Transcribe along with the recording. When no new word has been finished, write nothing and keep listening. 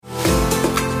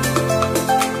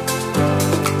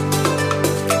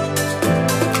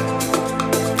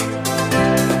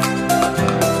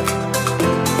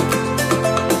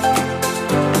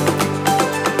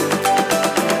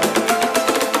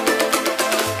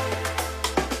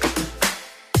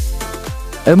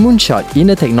A Moonshot in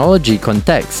a technology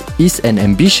context is an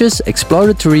ambitious,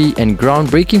 exploratory and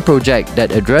groundbreaking project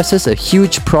that addresses a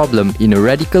huge problem in a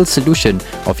radical solution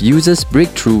of users'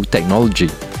 breakthrough technology.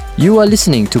 You are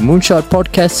listening to Moonshot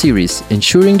podcast series,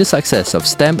 ensuring the success of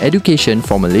STEM education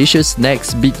for Malaysia's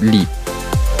next big leap.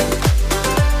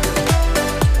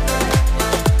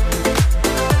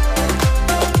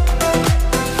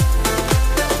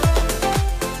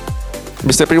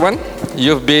 Mr. Priwan,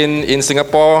 you've been in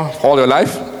Singapore all your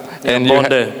life, and born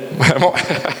there.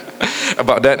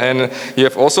 About that, and you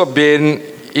have also been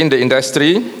in the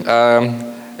industry,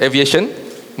 aviation,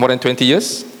 more than 20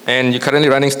 years, and you're currently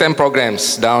running STEM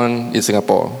programs down in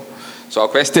Singapore. So our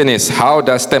question is, how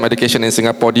does STEM education in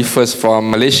Singapore differs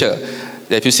from Malaysia?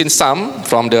 Have you seen some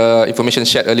from the information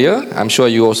shared earlier? I'm sure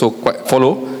you also quite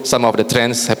follow some of the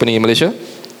trends happening in Malaysia.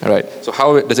 All right. So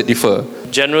how does it differ?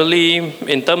 Generally,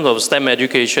 in terms of STEM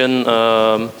education,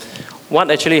 what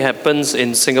actually happens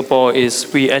in Singapore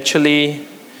is we actually,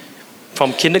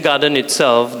 from kindergarten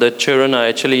itself, the children are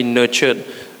actually nurtured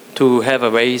to have a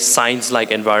very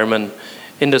science-like environment.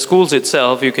 In the schools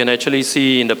itself, you can actually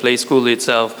see in the play school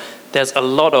itself, there's a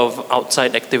lot of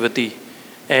outside activity.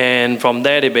 And from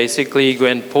there, they basically go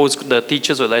and the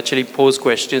teachers will actually pose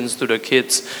questions to the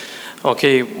kids.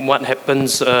 Okay, what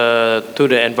happens to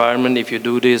the environment if you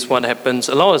do this? What happens?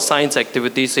 A lot of science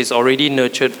activities is already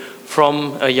nurtured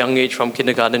from a young age, from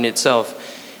kindergarten itself.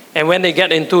 And when they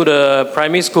get into the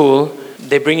primary school,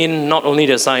 they bring in not only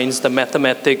the science, the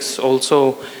mathematics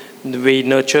also. We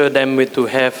nurture them to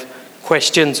have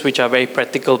questions which are very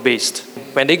practical based.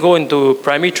 When they go into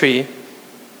primary 3,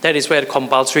 that is where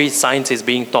compulsory science is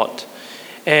being taught.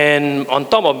 And on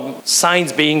top of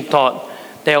science being taught,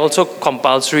 there are also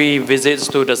compulsory visits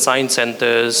to the science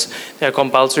centers. There are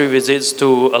compulsory visits to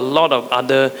a lot of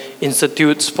other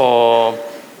institutes for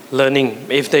learning.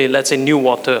 If they, let's say,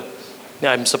 Newater,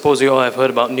 I suppose you all have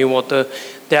heard about Newater.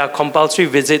 There are compulsory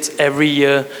visits every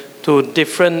year to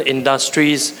different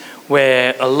industries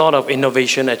where a lot of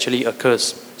innovation actually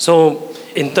occurs. So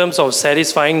in terms of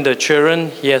satisfying the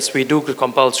children, yes, we do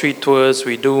compulsory tours,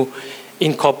 we do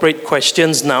incorporate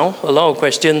questions now. A lot of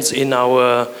questions in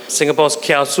our Singapore's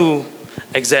Kiasu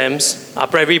exams are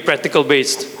very practical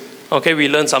based. Okay, we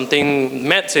learn something,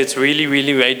 maths, it's really,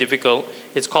 really very difficult.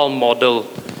 It's called model.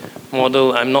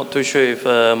 Model, I'm not too sure if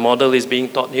model is being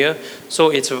taught here. So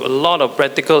it's a lot of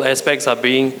practical aspects are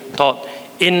being taught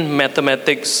in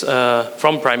mathematics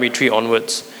from primary 3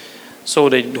 onwards. So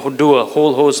they do a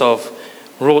whole host of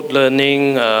rote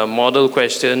learning, model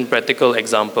question, practical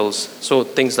examples, so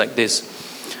things like this.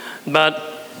 But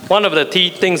one of the key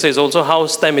things is also how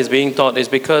STEM is being taught is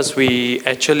because we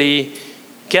actually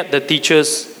get the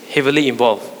teachers heavily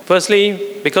involved.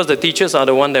 Firstly, because the teachers are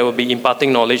the one that will be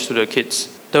imparting knowledge to the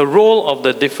kids. The role of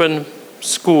the different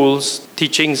schools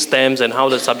teaching STEMs and how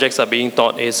the subjects are being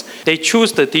taught is they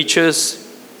choose the teachers,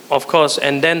 of course,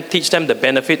 and then teach them the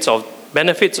benefits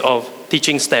of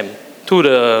teaching STEM to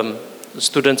the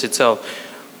students itself.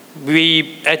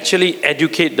 We actually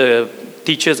educate the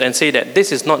teachers and say that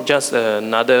this is not just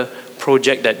another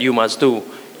project that you must do.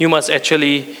 You must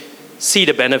actually see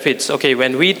the benefits. Okay,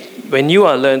 when you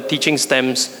are teaching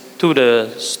STEMs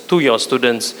to your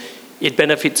students, it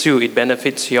benefits you, it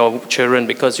benefits your children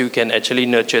because you can actually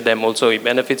nurture them also. It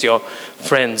benefits your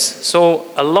friends. So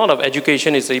a lot of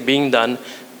education is being done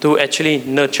to actually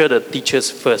nurture the teachers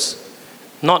first,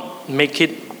 not make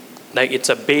it like it's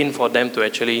a bane for them to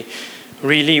actually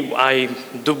really,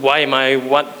 what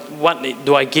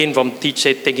do I gain from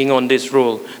taking on this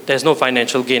role? There's no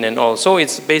financial gain and all. So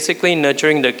it's basically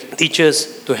nurturing the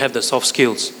teachers to have the soft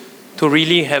skills, to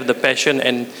really have the passion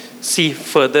and see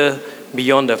further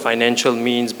beyond the financial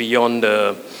means, beyond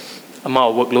the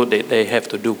amount of workload that they have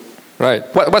to do. Right.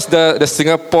 What's the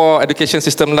Singapore education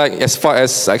system like as far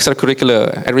as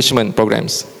extracurricular enrichment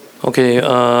programs? Okay.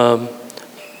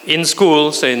 In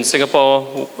schools in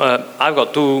Singapore, I've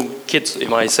got 2 kids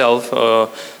myself.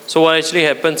 So what actually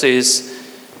happens is,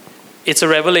 it's a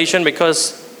revelation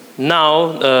because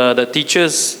now the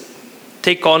teachers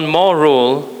take on more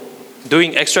role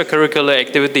doing extracurricular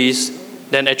activities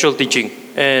than actual teaching.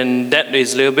 And that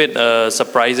is a little bit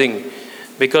surprising.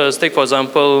 Because take for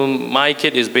example, my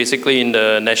kid is basically in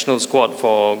the national squad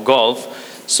for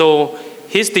golf. So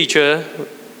his teacher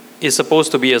is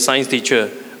supposed to be a science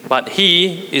teacher, but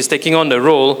he is taking on the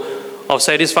role of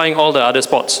satisfying all the other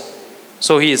sports.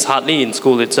 So he is hardly in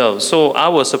school itself. So I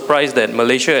was surprised that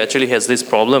Malaysia actually has this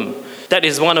problem. That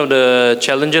is one of the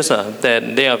challenges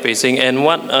that they are facing. And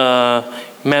what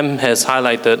Ma'am has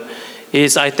highlighted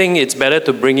is I think it's better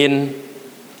to bring in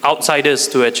outsiders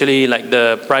to actually, like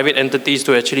the private entities,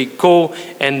 to actually go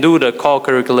and do the core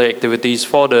curricular activities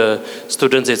for the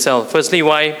students itself. Firstly,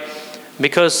 why?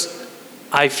 Because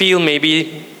I feel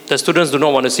maybe the students do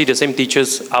not want to see the same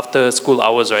teachers after school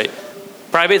hours, right?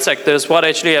 Private sectors, what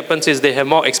actually happens is they have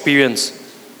more experience.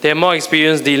 They have more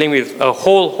experience dealing with a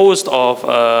whole host of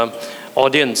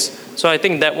audience. So I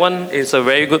think that one is a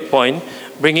very good point.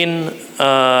 Bring in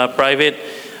private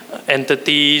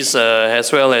entities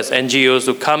as well as NGOs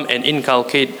to come and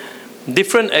inculcate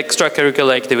different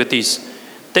extracurricular activities.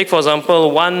 Take for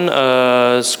example one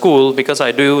school, because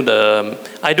I do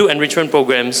enrichment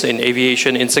programs in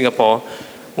aviation in Singapore.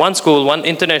 One school, one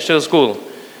international school,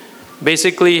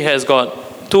 basically has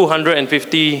got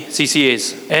 250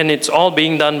 CCAs, and it's all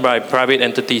being done by private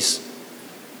entities.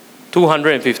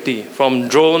 250, from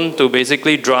drone to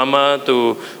basically drama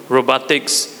to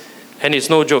robotics, and it's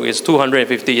no joke, it's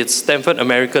 250. It's Stanford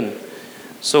American.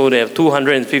 So they have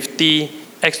 250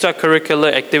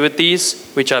 extracurricular activities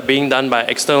which are being done by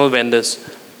external vendors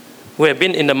who have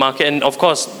been in the market. And of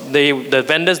course, the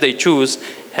vendors they choose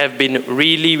have been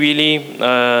really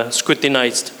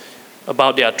scrutinized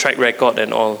about their track record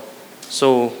and all.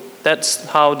 So that's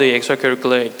how the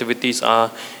extracurricular activities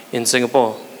are in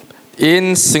Singapore.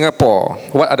 In Singapore,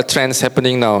 what are the trends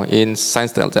happening now in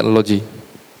science and technology?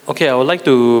 Okay, I would like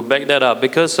to back that up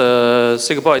because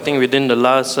Singapore, I think within the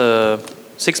last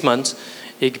 6 months,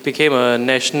 it became a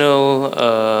national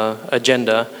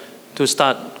agenda to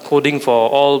start coding for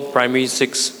all primary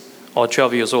 6 or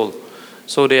 12 years old.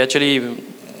 So they actually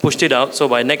pushed it out. So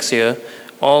by next year,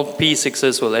 all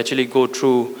P6s will actually go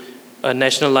through a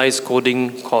nationalized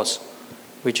coding course,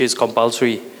 which is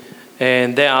compulsory.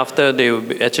 And thereafter, they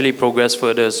will actually progress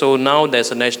further. So now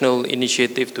there's a national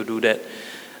initiative to do that.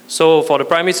 So for the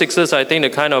primary 6s, I think the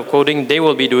kind of coding they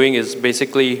will be doing is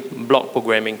basically block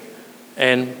programming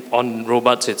and on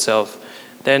robots itself.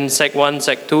 Then Sec 1,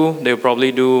 Sec 2, they'll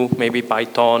probably do maybe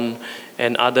Python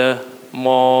and other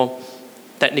more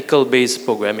technical-based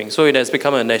programming. So it has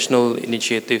become a national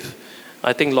initiative.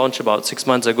 I think launched about 6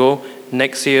 months ago.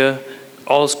 Next year,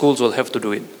 all schools will have to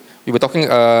do it. We were talking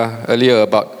earlier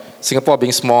about Singapore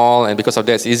being small, and because of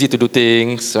that, it's easy to do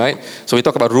things, right? So we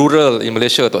talk about rural in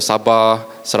Malaysia, to Sabah,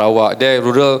 Sarawak. There,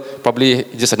 rural probably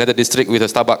just another district with a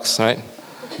Starbucks, right?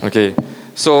 Okay.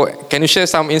 So can you share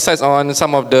some insights on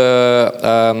some of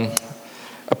the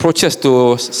approaches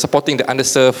to supporting the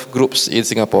underserved groups in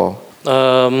Singapore?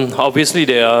 Obviously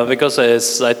there are, because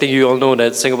as I think you all know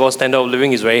that Singapore's standard of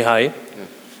living is very high.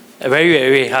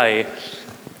 Very high.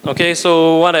 Okay,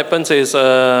 so what happens is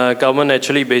government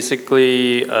actually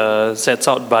basically sets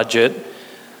out budget.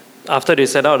 After they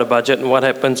set out a budget, what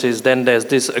happens is then there's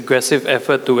this aggressive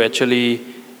effort to actually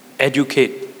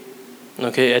educate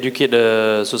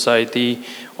the society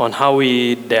on how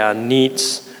their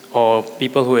needs or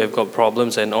people who have got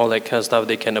problems and all that kind of stuff,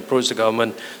 they can approach the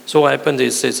government. So what happens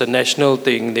is it's a national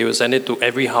thing. They will send it to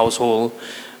every household.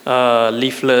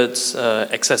 Leaflets,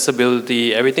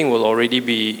 accessibility, everything will already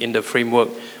be in the framework.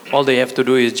 All they have to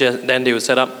do is then they will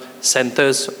set up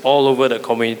centers all over the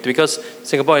community, because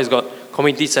Singapore has got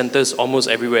community centers almost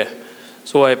everywhere.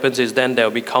 So what happens is then there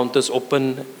will be counters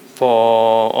open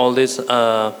for all these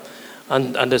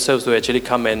underserved to actually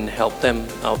come and help them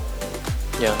out.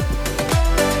 Yeah.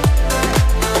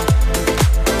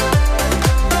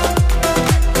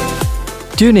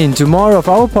 Tune in to more of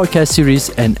our podcast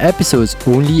series and episodes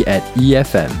only at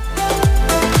EFM.